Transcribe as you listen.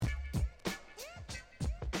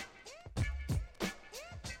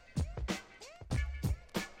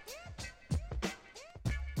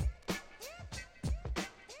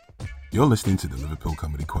You're listening to the Liverpool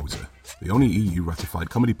Comedy Quota, the only EU-ratified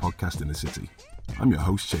comedy podcast in the city. I'm your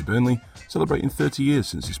host, Shay Burnley, celebrating 30 years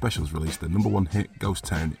since the specials released their number one hit, Ghost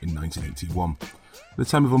Town, in 1981. At the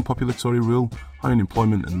time of unpopular Tory rule, high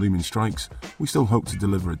unemployment and looming strikes, we still hope to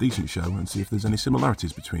deliver a decent show and see if there's any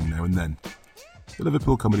similarities between now and then. The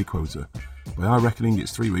Liverpool Comedy Quota. By our reckoning,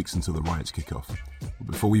 it's 3 weeks until the riots kick off. But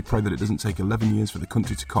before we pray that it doesn't take 11 years for the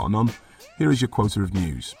country to cotton on, here is your quota of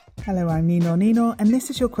news. Hello, I'm Nino, and this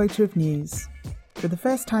is your quota of news. For the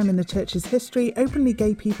first time in the Church's history, openly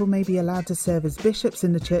gay people may be allowed to serve as bishops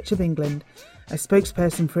in the Church of England. A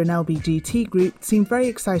spokesperson for an LBGT group seemed very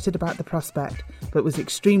excited about the prospect, but was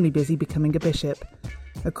extremely busy becoming a bishop.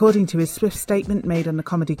 According to his swift statement made on the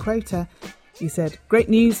Comedy Quota, he said, "Great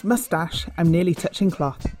news, moustache, I'm nearly touching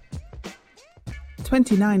cloth."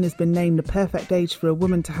 29 has been named the perfect age for a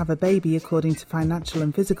woman to have a baby according to financial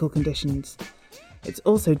and physical conditions. It's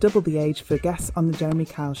also double the age for guests on the Jeremy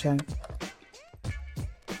Kyle Show.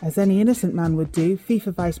 As any innocent man would do,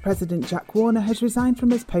 FIFA Vice President Jack Warner has resigned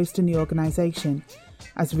from his post in the organisation.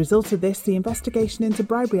 As a result of this, the investigation into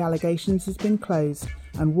bribery allegations has been closed,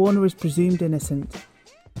 and Warner is presumed innocent.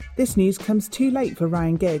 This news comes too late for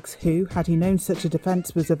Ryan Giggs, who, had he known such a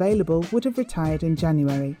defence was available, would have retired in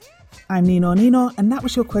January. I'm Nino, and that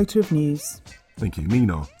was your quota of news. Thank you,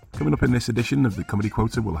 Nino. Coming up in this edition of the Comedy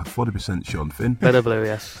Quota, we'll have 40% Sean Finn. Better blue,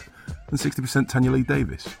 yes. And 60% Tanyalee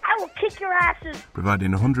Davis. I will kick your asses!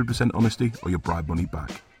 Providing 100% honesty or your bribe money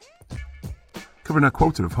back. Covering our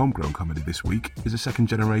quota of homegrown comedy this week is a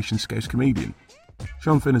second-generation Scouse comedian.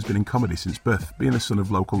 Sean Finn has been in comedy since birth, being the son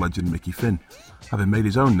of local legend Mickey Finn. Having made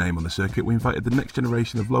his own name on the circuit, we invited the next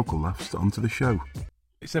generation of local laughs onto the show.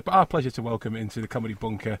 It's our pleasure to welcome into the Comedy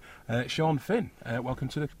Bunker Sean Finn. Welcome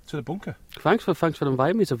to the bunker. Thanks for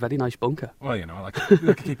inviting me. It's a very nice bunker. Well, you know, I like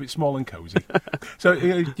to keep it small and cosy. So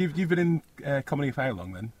you've been in comedy for how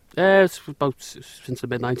long then? It's about since the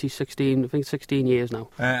mid-90s, 16 years now.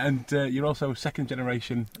 And you're also a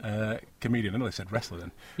second-generation comedian. I know they said wrestler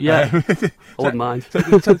then. Yeah, I wouldn't mind.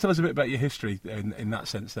 So tell us a bit about your history in that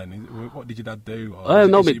sense then. What did your dad do? Or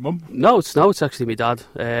is it your mum? No, it's actually my dad.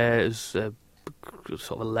 It's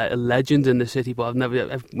sort of a legend in the city, but I've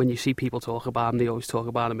never, when you see people talk about him, they always talk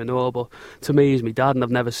about him and all, but to me he's my dad and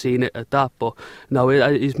I've never seen it at that. But no,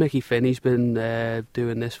 he's Mickey Finn. He's been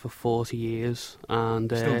doing this for 40 years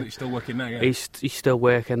and still working now. Yeah, he's still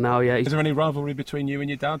working now. Yeah. Is there any rivalry between you and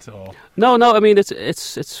your dad? Or no, I mean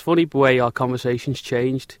it's funny the way our conversations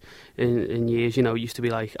changed in years. You know, it used to be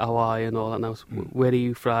like how are you and all that. Now where are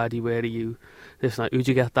you Friday, where are you this night, who'd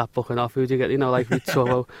you get that booking off, who'd you get, you know, like we talk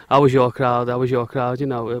about how was your crowd, you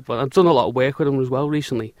know. But I've done a lot of work with him as well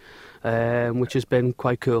recently, which has been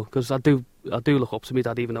quite cool, because I do look up to my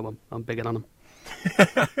dad, even though I'm bigger than him.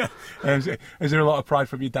 Is there a lot of pride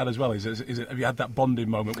from your dad as well? Is it, have you had that bonding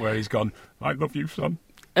moment where he's gone, I love you, son?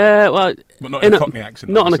 Well, but not in a Cockney accent.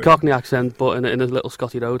 Not in a Cockney accent, but in a little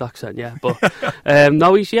Scotty Road accent, yeah. But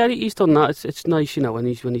no, he's done that. It's nice, you know, when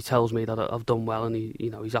he tells me that I've done well and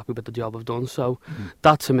he's happy with the job I've done. So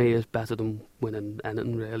that to me is better than winning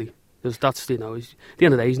anything, really, because that's, you know, at the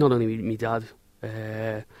end of the day, he's not only my dad.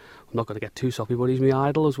 I'm not going to get too soppy, but he's my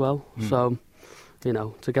idol as well. So, you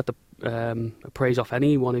know, to get the praise off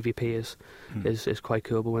any one of your peers is quite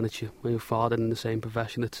cool. But when you're father in the same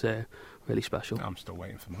profession, it's really special. I'm still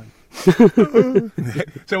waiting for mine.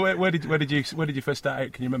 So where did you first start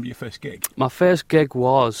out? Can you remember your first gig? My first gig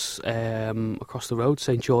was across the road,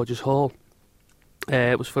 St George's Hall.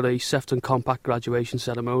 It was for a Sefton Compact graduation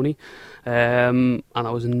ceremony, and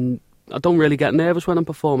I don't really get nervous when I'm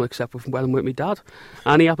performing, except when I'm with my dad.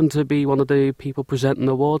 And he happened to be one of the people presenting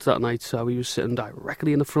the awards that night, so he was sitting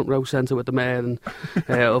directly in the front row centre with the mayor and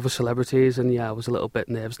other celebrities. And yeah, I was a little bit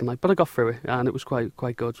nervous tonight, but I got through it, and it was quite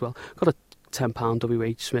good as well. Got a £10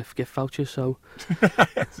 W.H. Smith gift voucher, so...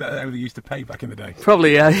 Is that how they used to pay back in the day?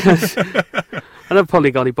 Probably, yeah. Yes. And I've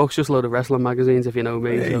probably got any books, just a load of wrestling magazines, if you know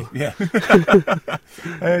me. Hey, so.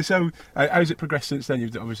 Yeah. So, how's it progressed since then?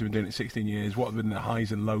 You've obviously been doing it 16 years. What have been the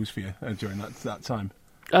highs and lows for you during that time?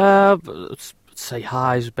 Say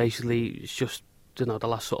highs, basically, it's just, you know, the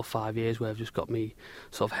last sort of 5 years where I've just got me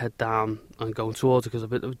sort of head down and going towards it, because I've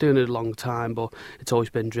been doing it a long time, but it's always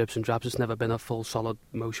been drips and drabs. It's never been a full solid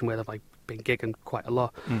motion where I've been gigging quite a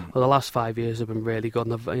lot. Well, the last 5 years have been really good,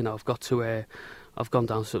 and I've got to I've gone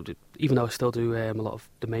down, so even though I still do a lot of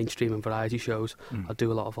the mainstream and variety shows, I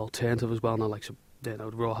do a lot of alternative as well. And I like, you know,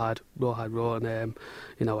 Rawhide Raw, and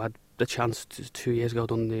I had the chance 2 years ago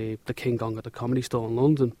done the King Gong at the Comedy Store in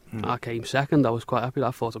London. I came second. I was quite happy.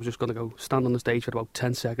 I thought I was just going to go stand on the stage for about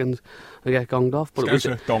 10 seconds and get gonged off. But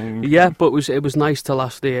it was nice to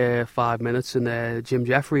last the 5 minutes. And Jim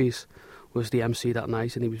Jeffries was the MC that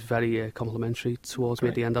night, and he was very complimentary towards me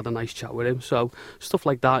at the end. I had a nice chat with him. So stuff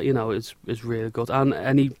like that, you know, is really good. And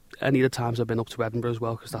any of the times I've been up to Edinburgh as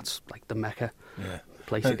well, because that's like the mecca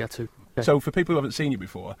place to get to. Okay. So for people who haven't seen you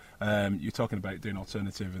before, you're talking about doing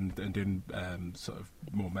alternative and doing sort of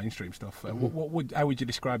more mainstream stuff. How would you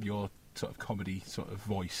describe your sort of comedy sort of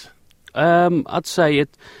voice? I'd say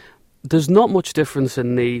there's not much difference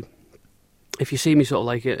in the... If you see me sort of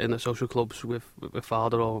like in the social clubs with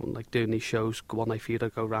Father, or like doing these shows, One Night Feud, I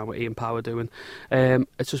go around with Ian Power doing,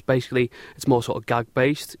 it's just basically, it's more sort of gag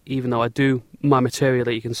based, even though I do my material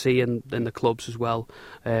that you can see in the clubs as well,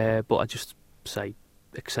 but I just say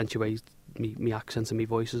accentuate me accents and me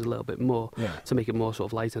voices a little bit more to make it more sort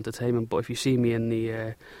of light entertainment. But if you see me in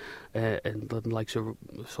the likes of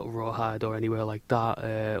sort of Rawhide or anywhere like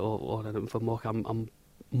that, or anything for Muck, I'm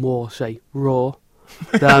more say raw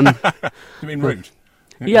than... You mean rude?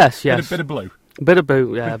 Yes. Bit of blue. Bit of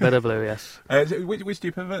blue, yes. Which do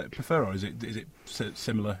you prefer, or is it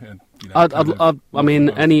similar? I mean,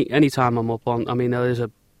 any time I'm up on,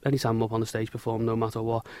 any time I'm up on the stage performing, no matter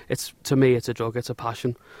what, to me it's a drug, it's a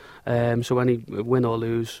passion. So any win or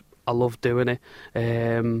lose, I love doing it.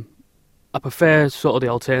 I prefer sort of the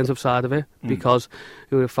alternative side of it because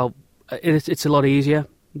I felt it's a lot easier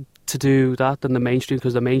to do that than the mainstream,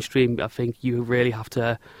 because the mainstream, I think you really have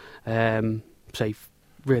to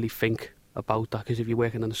really think about that, because if you're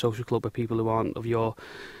working in a social club with people who aren't of your,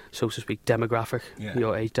 so to speak, demographic,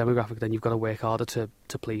 your age demographic, then you've got to work harder to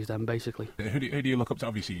please them, basically. Who do you look up to?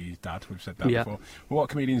 Obviously your dad, we've said that before. But what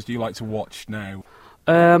comedians do you like to watch now?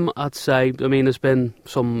 I'd say, there's been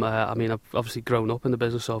some, I've obviously grown up in the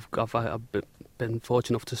business, so I've been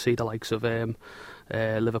fortunate enough to see the likes of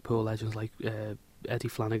Liverpool legends like Eddie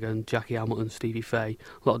Flanagan, Jackie Hamilton, Stevie Fay.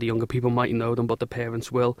 A lot of the younger people mightn't know them, but the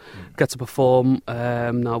parents will. Get to perform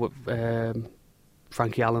now with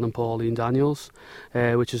Frankie Allen and Pauline Daniels,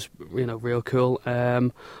 which is real cool.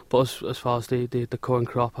 But as far as the current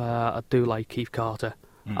crop, I do like Keith Carter.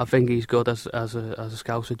 I think he's good as a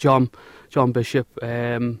scouser. John Bishop.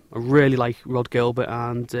 I really like Rod Gilbert,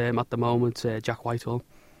 and at the moment Jack Whitehall.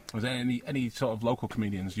 Was there any sort of local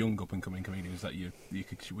comedians, young up and coming comedians that you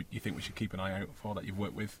think we should keep an eye out for, that you've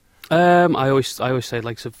worked with? I always say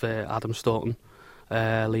likes of Adam Staunton,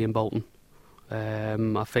 Liam Bolton.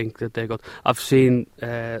 I think that they're good. I've seen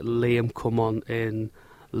Liam come on in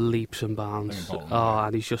leaps and bounds.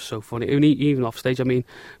 And he's just so funny. And even off stage, we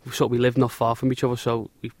live not far from each other,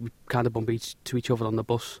 so we kind of bump into each other on the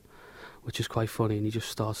bus, which is quite funny. And he just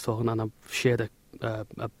starts talking, and I've shared a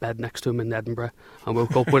bed next to him in Edinburgh, and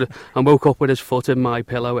woke up with his foot in my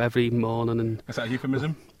pillow every morning. And is that a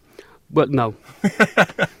euphemism? Well, no.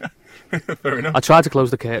 Fair enough. I tried to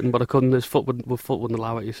close the curtain, but I couldn't. His foot wouldn't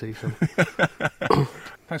allow it, you see. So.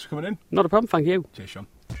 Thanks for coming in. Not a problem, thank you. Cheers, Sean.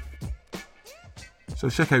 So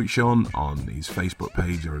check out Sean on his Facebook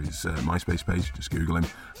page or his MySpace page. Just Google him,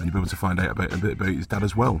 and you'll be able to find out a bit about his dad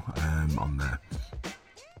as well on there.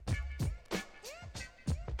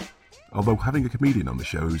 Although having a comedian on the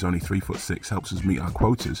show who's only 3'6" helps us meet our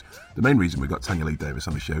quotas, the main reason we got Tanyalee Davis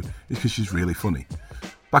on the show is because she's really funny.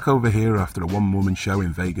 Back over here after a one-woman show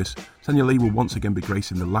in Vegas, Tanyalee will once again be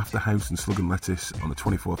gracing the Laughterhouse and Slug and Lettuce on the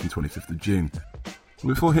 24th and 25th of June. But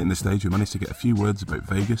before hitting the stage, we managed to get a few words about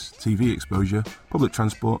Vegas, TV exposure, public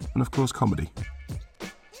transport, and of course comedy.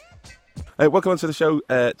 Welcome on to the show,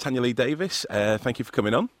 Tanyalee Davis. Thank you for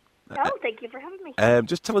coming on. Oh, thank you for having me.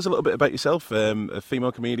 Just tell us a little bit about yourself, a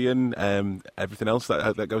female comedian, everything else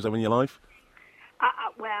that goes on in your life.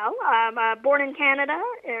 Well, I'm born in Canada,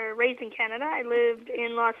 raised in Canada. I lived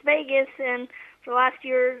in Las Vegas, and for the last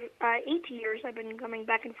 8 years, I've been coming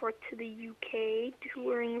back and forth to the UK,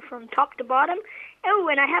 touring from top to bottom. Oh,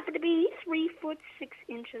 and I happen to be 3'6"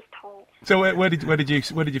 tall. So where did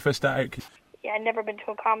you first start out? Yeah, I'd never been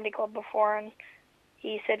to a comedy club before, and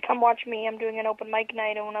he said, "Come watch me. I'm doing an open mic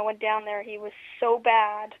night." And when I went down there, he was so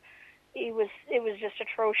bad. It was just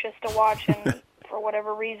atrocious to watch, and for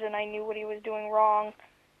whatever reason, I knew what he was doing wrong.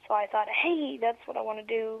 So I thought, hey, that's what I want to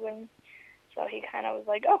do. And so he kind of was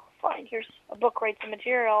like, oh, fine, here's a book, write some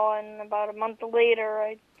material. And about a month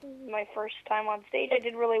later, my first time on stage, I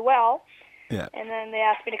did really well. Yeah. And then they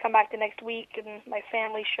asked me to come back the next week, and my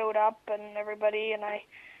family showed up and everybody, and I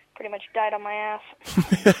pretty much died on my ass.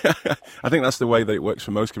 I think that's the way that it works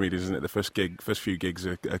for most comedians, isn't it? The first few gigs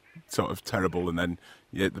are sort of terrible, and then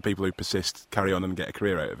the people who persist carry on and get a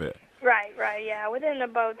career out of it. Right, yeah. Within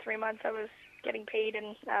about 3 months, I was getting paid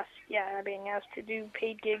and being asked to do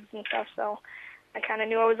paid gigs and stuff, so I kind of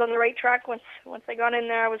knew I was on the right track. Once I got in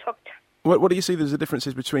there, I was hooked. What do you see there's the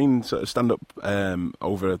differences between sort of stand-up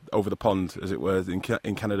over the pond, as it were, in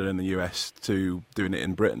Canada and the US to doing it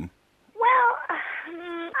in Britain? Well,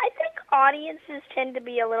 audiences tend to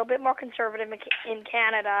be a little bit more conservative in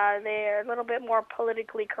Canada. They're a little bit more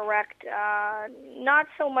politically correct. Not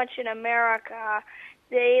so much in America.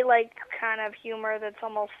 They like kind of humor that's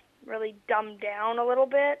almost really dumbed down a little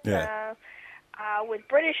bit. Yeah. With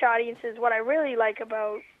British audiences, what I really like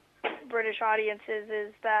about British audiences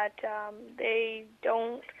is that they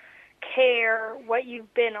don't care what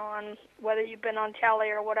you've been on, whether you've been on telly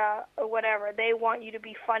or whatever. They want you to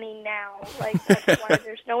be funny now. Like, that's why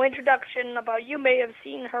there's no introduction about you may have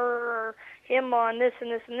seen her or him on this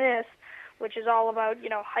and this and this, which is all about,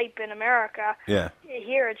 hype in America. Yeah.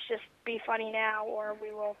 Here it's just be funny now or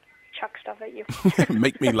we will chuck stuff at you.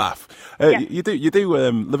 Make me laugh. Yeah. You do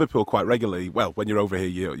Liverpool quite regularly. Well, when you're over here,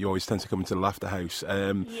 you always tend to come into the Laughterhouse.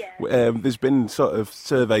 There's been sort of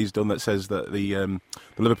surveys done that says that the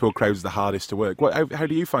Liverpool crowd's the hardest to work. How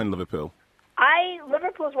do you find Liverpool?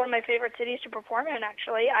 Liverpool is one of my favorite cities to perform in,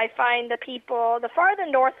 actually. I find the people, the farther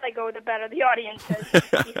north I go, the better the audience is,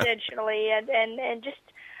 essentially. And just,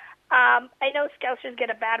 I know Scousers get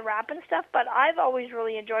a bad rap and stuff, but I've always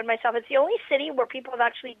really enjoyed myself. It's the only city where people have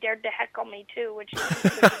actually dared to heckle me, too, which is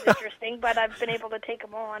interesting, but I've been able to take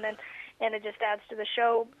them on, and it just adds to the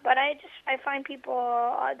show. But I find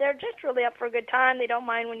people, they're just really up for a good time. They don't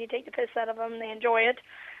mind when you take the piss out of them. They enjoy it.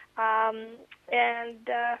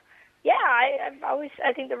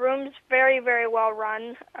 I think the room's very, very well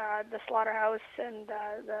run, the Slaughterhouse and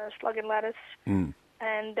the Slug and Lettuce. Mm.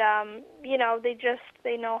 And,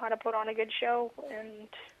 they know how to put on a good show. And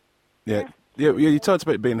Yeah, you talked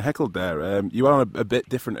about being heckled there. You are a bit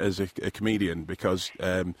different as a comedian because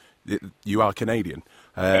you are Canadian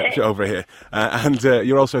over here. And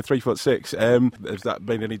you're also 3'6". Has that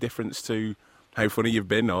made any difference to how funny you've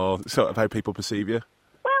been or sort of how people perceive you?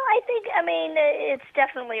 It's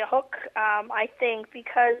definitely a hook. I think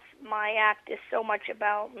because my act is so much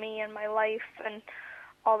about me and my life and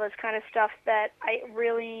all this kind of stuff that I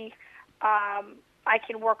really, I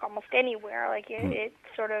can work almost anywhere. Like it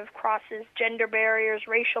sort of crosses gender barriers,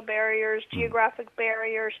 racial barriers, geographic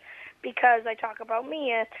barriers, because I talk about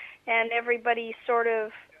me and everybody's sort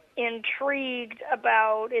of intrigued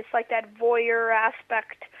about, it's like that voyeur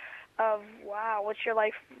aspect of, wow, what's your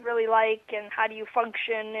life really like and how do you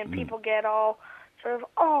function? And people get all sort of,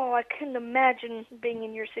 oh, I couldn't imagine being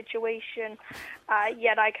in your situation.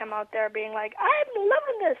 Yet I come out there being like, I'm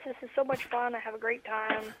loving this. This is so much fun. I have a great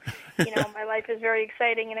time. My life is very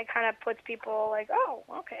exciting, and it kind of puts people like, oh,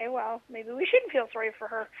 okay, well, maybe we shouldn't feel sorry for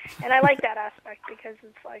her. And I like that aspect because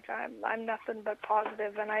it's like I'm nothing but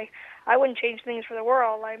positive, and I wouldn't change things for the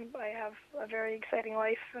world. I have a very exciting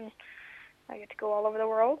life, and I get to go all over the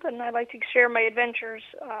world, and I like to share my adventures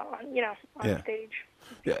on stage.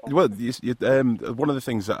 Yeah, well, one of the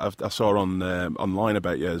things that I saw on online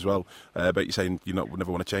about you as well, about you saying you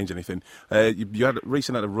never want to change anything. You had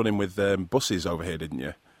recently had a run-in with buses over here, didn't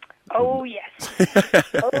you? Oh yes.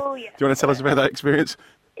 Oh yes. Do you want to tell us about that experience?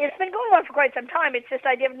 It's been going on for quite some time. It's just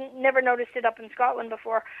I never noticed it up in Scotland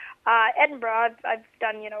before. Edinburgh, I've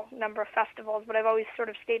done a number of festivals, but I've always sort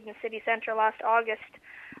of stayed in the city centre. Last August,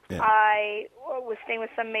 I was staying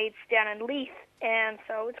with some mates down in Leith, and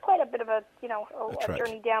so it's quite a bit of a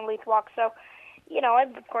journey down Leith Walk. So,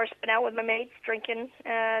 I've of course been out with my mates drinking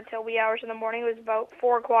till wee hours in the morning. It was about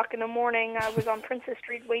 4:00 in the morning. I was on Princess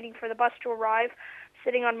Street waiting for the bus to arrive,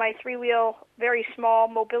 sitting on my three-wheel, very small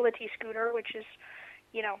mobility scooter, which is,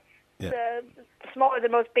 smaller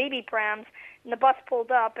than most baby prams. And the bus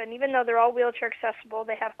pulled up, and even though they're all wheelchair accessible,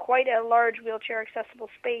 they have quite a large wheelchair accessible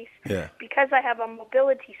space. Yeah. Because I have a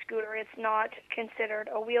mobility scooter, it's not considered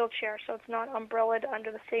a wheelchair, so it's not umbrellaed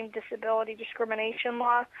under the same disability discrimination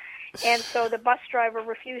law. And so the bus driver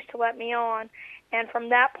refused to let me on. And from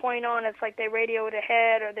that point on, it's like they radioed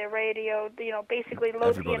ahead, or they radioed, basically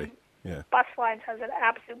Lothian Bus Lines has an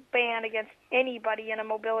absolute ban against anybody in a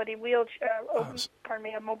mobility wheelchair,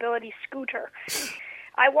 a mobility scooter.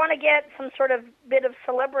 I want to get some sort of bit of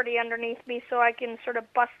celebrity underneath me so I can sort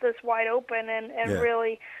of bust this wide open and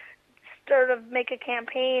really sort of make a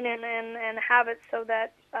campaign and have it so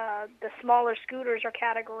that the smaller scooters are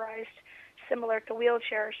categorized similar to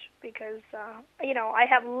wheelchairs because, I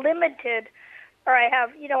have limited, or I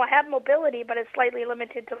have mobility, but it's slightly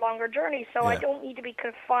limited to longer journeys, so I don't need to be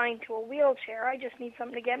confined to a wheelchair. I just need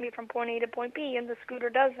something to get me from point A to point B, and the scooter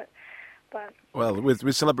does it. But well,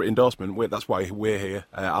 with celebrity endorsement, that's why we're here.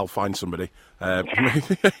 I'll find somebody.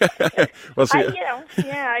 We'll see.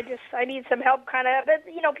 I need some help, kind of. But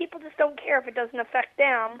people just don't care if it doesn't affect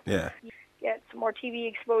them. Yeah. get some more TV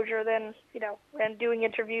exposure, then, and doing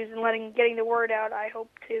interviews and getting the word out, I hope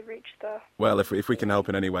to reach the... Well, if we can help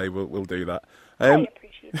in any way, we'll do that. I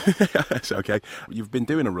appreciate that. It's okay. You've been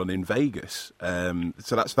doing a run in Vegas,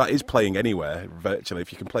 so that is playing anywhere virtually.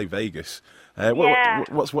 If you can play Vegas,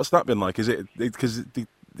 what's that been like? Is it because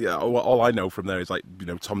all I know from there is like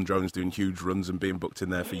Tom Jones doing huge runs and being booked in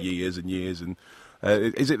there for years and years, and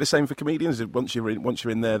is it the same for comedians? Once you're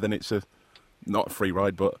in there, then it's not a free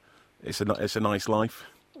ride, but it's a nice life.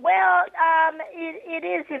 Well, it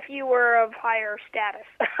is if you were of higher status.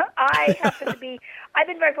 I happen to be. I've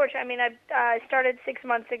been very fortunate. I mean, I started 6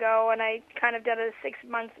 months ago, and I kind of did a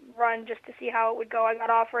 6-month run just to see how it would go. I got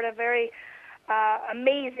offered a very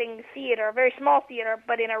amazing theater, a very small theater,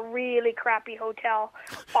 but in a really crappy hotel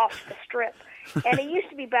off the Strip. And it used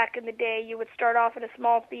to be back in the day, you would start off at a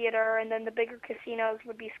small theater, and then the bigger casinos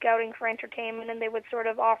would be scouting for entertainment, and they would sort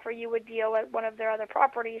of offer you a deal at one of their other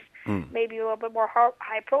properties, maybe a little bit more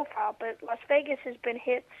high profile. But Las Vegas has been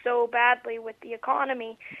hit so badly with the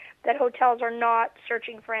economy that hotels are not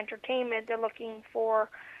searching for entertainment. They're looking for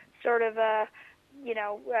sort of a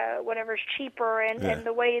whatever's cheaper, and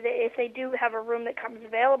the way that if they do have a room that comes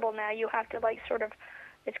available now, you have to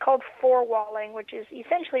it's called four-walling, which is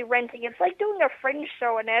essentially renting. It's like doing a fringe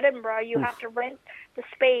show in Edinburgh. You have to rent the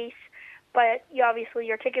space, but obviously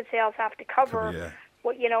your ticket sales have to cover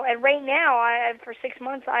what, and right now, for 6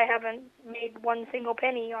 months, I haven't made one single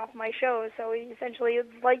penny off my shows, so essentially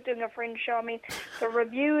it's like doing a fringe show. I mean, the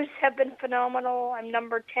reviews have been phenomenal. I'm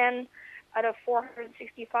number 10 out of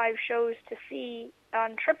 465 shows to see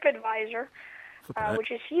on TripAdvisor, which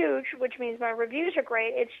is huge, which means my reviews are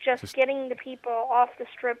great. It's just getting the people off the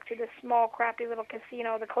Strip to this small, crappy little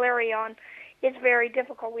casino, the Clarion. It's very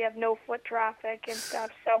difficult. We have no foot traffic and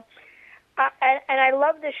stuff. So, and I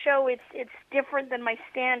love the show. It's different than my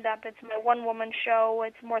stand-up. It's my one-woman show.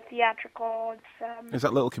 It's more theatrical. It's is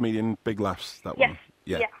that Little Comedian Big Laughs, that one?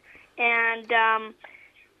 Yeah. And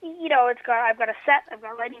I've got a set, I've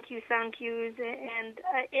got lighting cues, sound cues, and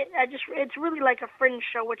it's really like a fringe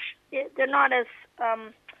show, which they're not as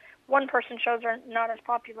one-person shows are not as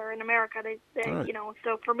popular in America. They right.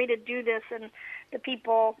 So for me to do this, and the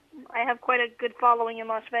people, I have quite a good following in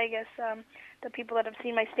Las Vegas. The people that have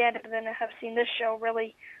seen my stand-up and then have seen this show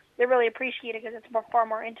they really appreciate it because it's far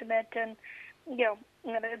more intimate, and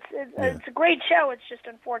it's a great show. It's just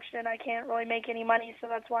unfortunate I can't really make any money, so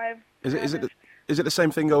that's why Is it the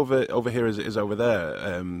same thing over here as it is over there?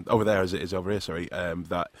 Over there as it is over here. Sorry.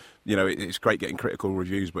 That it's great getting critical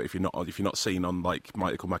reviews, but if you're not seen on like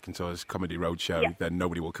Michael McIntyre's Comedy Roadshow, then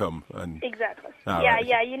nobody will come. And exactly. Right.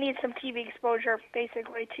 You need some TV exposure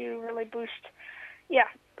basically to really boost your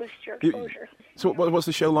exposure. So what's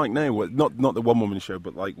the show like now? Not the one woman show,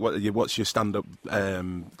 but like what's your stand up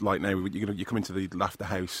like now? You're coming to the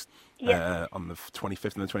Laughterhouse. On the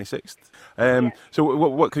 25th and the 26th. So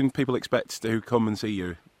what can people expect to come and see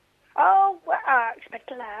you? Oh, well, expect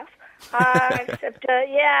to laugh.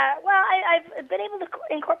 Well, I've been able to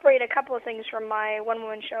incorporate a couple of things from my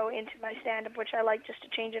one-woman show into my stand-up, which I like just to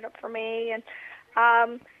change it up for me. And,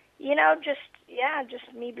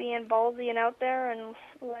 just me being ballsy and out there and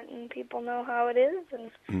letting people know how it is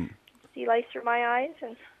and see life through my eyes.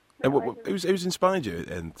 And who's inspired you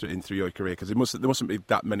through your career? Because there mustn't be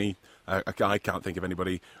that many. I can't think of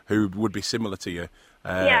anybody who would be similar to you.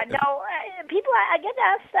 People. I get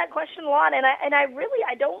asked that question a lot, and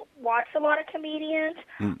I don't watch a lot of comedians.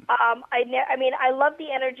 I love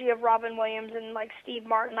the energy of Robin Williams and like Steve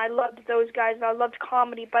Martin. I loved those guys. I loved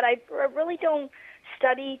comedy, but I really don't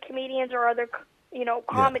study comedians or other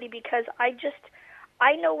comedy because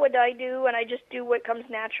I know what I do, and I just do what comes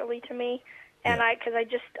naturally to me. And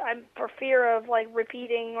I'm for fear of like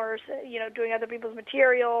repeating or doing other people's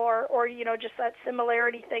material or just that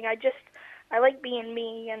similarity thing. I like being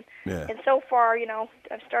me, and so far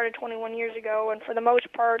I've started 21 years ago, and for the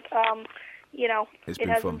most part it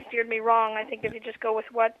hasn't steered me wrong. I think if you just go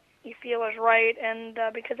with what you feel is right, and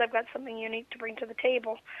because I've got something unique to bring to the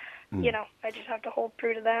table, I just have to hold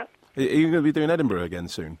true to that. Are you going to be doing Edinburgh again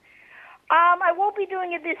soon? I won't be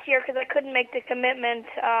doing it this year because I couldn't make the commitment.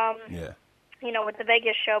 With the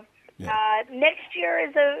Vegas show. Yeah. Next year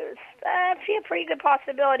is a pretty good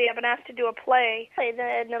possibility. I've been asked to do a play,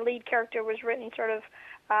 and the lead character was written sort of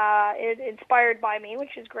inspired by me,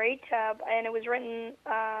 which is great. And it was written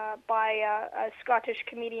by a Scottish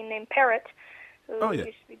comedian named Parrot, who used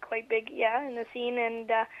to be quite big, in the scene. And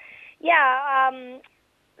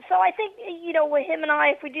so I think with him and I,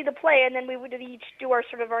 if we do the play, and then we would each do our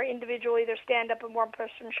sort of our individual either stand up and one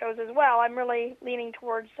person shows as well. I'm really leaning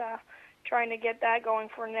towards trying to get that going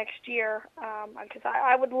for next year, because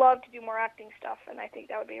I would love to do more acting stuff, and I think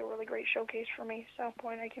that would be a really great showcase for me. So, at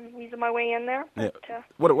point I can weasel my way in there. Yeah.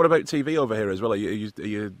 But, What about TV over here as well? Are you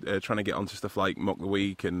trying to get onto stuff like Mock the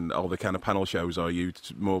Week and all the kind of panel shows, or are you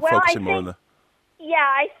focusing more on the... Yeah,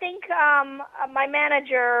 I think my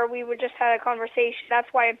manager, we just had a conversation. That's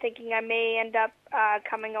why I'm thinking I may end up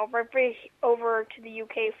coming over to the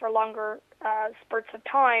UK for longer spurts of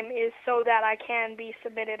time, is so that I can be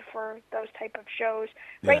submitted for those type of shows.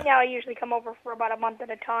 Right now, I usually come over for about a month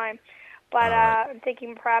at a time. But I'm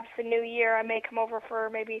thinking perhaps the new year I may come over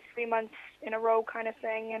for maybe 3 months in a row kind of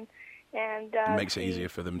thing. And it makes it easier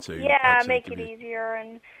for them to... Yeah, make it easier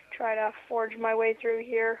and try to forge my way through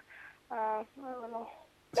here. A little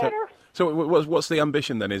better. So what's the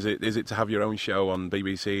ambition then? Is it to have your own show on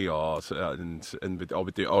BBC, or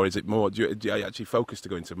is it more? Do you actually focus to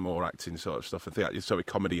go into more acting sort of stuff? I think sort of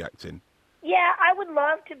comedy acting. Yeah, I would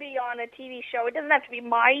love to be on a TV show. It doesn't have to be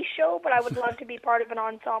my show, but I would love to be part of an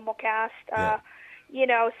ensemble cast.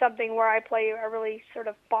 Something where I play a really sort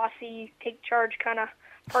of bossy, take charge kind of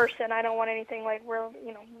person. I don't want anything like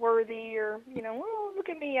worthy or oh, look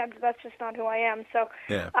at me. That's just not who I am. So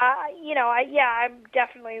I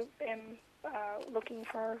definitely am looking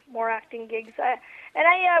for more acting gigs.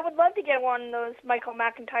 I would love to get one of those Michael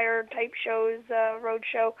McIntyre type shows, road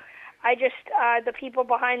show. I just the people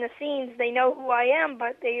behind the scenes, they know who I am,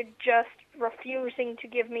 but they're just refusing to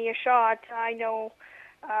give me a shot. I know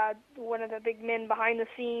one of the big men behind the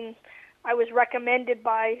scenes. I was recommended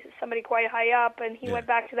by somebody quite high up, and he went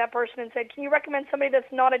back to that person and said, "Can you recommend somebody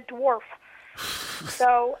that's not a dwarf?"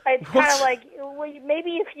 So it's kind of like, well,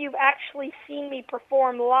 maybe if you've actually seen me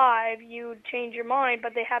perform live, you'd change your mind.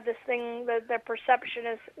 But they have this thing that their perception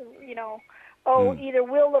is, either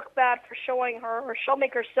we'll look bad for showing her, or she'll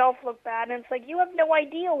make herself look bad. And it's like, you have no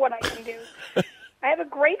idea what I can do. I have a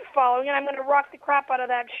great following, and I'm going to rock the crap out of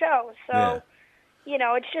that show. So. Yeah.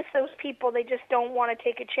 It's just those people, they just don't want to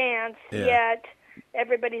take a chance, yet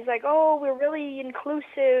everybody's like, oh, we're really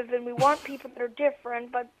inclusive and we want people that are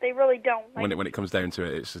different, but they really don't. Like, when it comes down to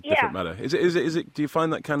it, it's a different matter. Is it? Do you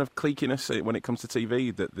find that kind of cliqueiness when it comes to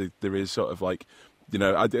TV, that there is sort of like,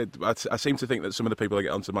 I seem to think that some of the people that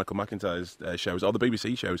get onto Michael McIntyre's shows, or the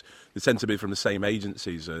BBC shows, they tend to be from the same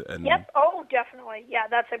agencies. Yep, oh, definitely. Yeah,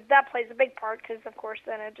 that plays a big part, because, of course,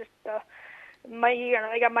 then it just...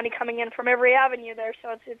 they got money coming in from every avenue there,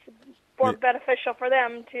 so it's more beneficial for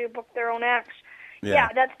them to book their own acts. Yeah,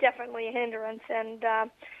 that's definitely a hindrance, and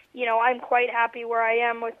I'm quite happy where I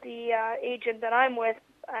am with the agent that I'm with,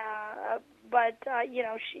 but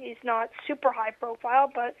she's not super high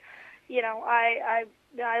profile, but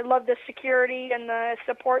I love the security and the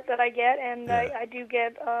support that I get, and I do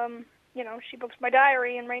get she books my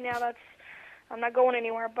diary, and right now I'm not going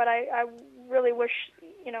anywhere, but I really wish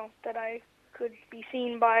that I could be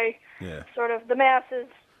seen by sort of the masses.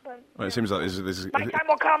 But, well, it seems like this my time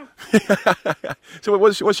will come. So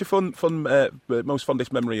what's your most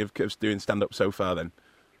fondest memory of doing stand-up so far then?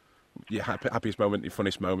 Your happiest moment, your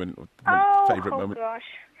funniest moment, favourite moment? Oh, gosh.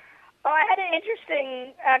 Oh, I had an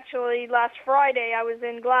interesting, actually, last Friday I was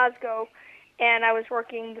in Glasgow, and I was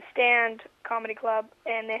working the Stand Comedy Club,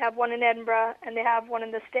 and they have one in Edinburgh, and they have one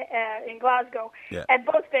in Glasgow. Yeah. And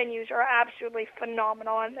both venues are absolutely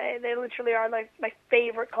phenomenal, and they literally are like my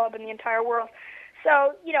favorite club in the entire world.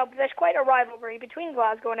 So, there's quite a rivalry between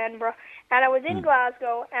Glasgow and Edinburgh. And I was in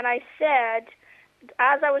Glasgow, and I said,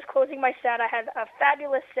 as I was closing my set, I had a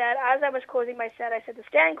fabulous set. As I was closing my set, I said, the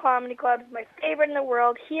Stand Comedy Club is my favorite in the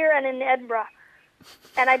world, here and in Edinburgh.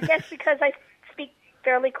 And I guess because I speak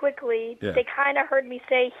fairly quickly, they kind of heard me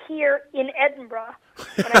say here in Edinburgh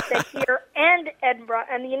when I said here and Edinburgh,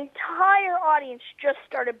 and the entire audience just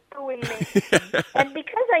started booing me. And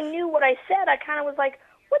because I knew what I said, I kind of was like,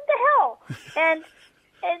 what the hell? And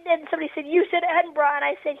then somebody said, you said Edinburgh, and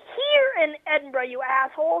I said, here in Edinburgh, you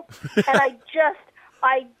asshole. And I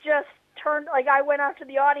just turned, like, I went after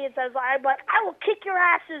the audience. I'm like, I will kick your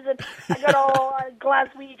asses. And I got all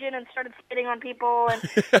Glaswegian and started spitting on people and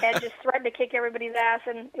just threatened to kick everybody's ass.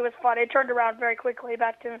 And it was fun. It turned around very quickly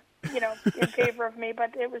back to, in favor of me.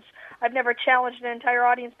 But I've never challenged an entire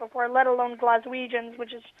audience before, let alone Glaswegians,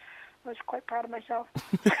 I was quite proud of myself.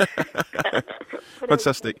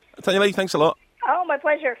 Fantastic. Tanyalee, thanks a lot. Oh, my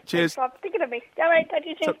pleasure. Cheers. Thanks for thinking of me. All right, talk to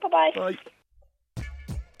you soon. Bye-bye. Bye.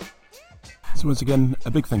 So once again, a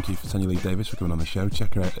big thank you for Tanyalee Davis for coming on the show.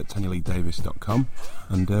 Check her out at tanyaleedavis.com,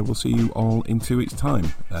 and we'll see you all in 2 weeks'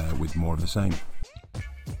 time with more of the same.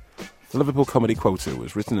 The Liverpool comedy Quota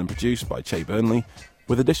was written and produced by Che Burnley,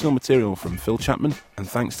 with additional material from Phil Chapman, and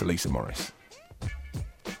thanks to Lisa Morris.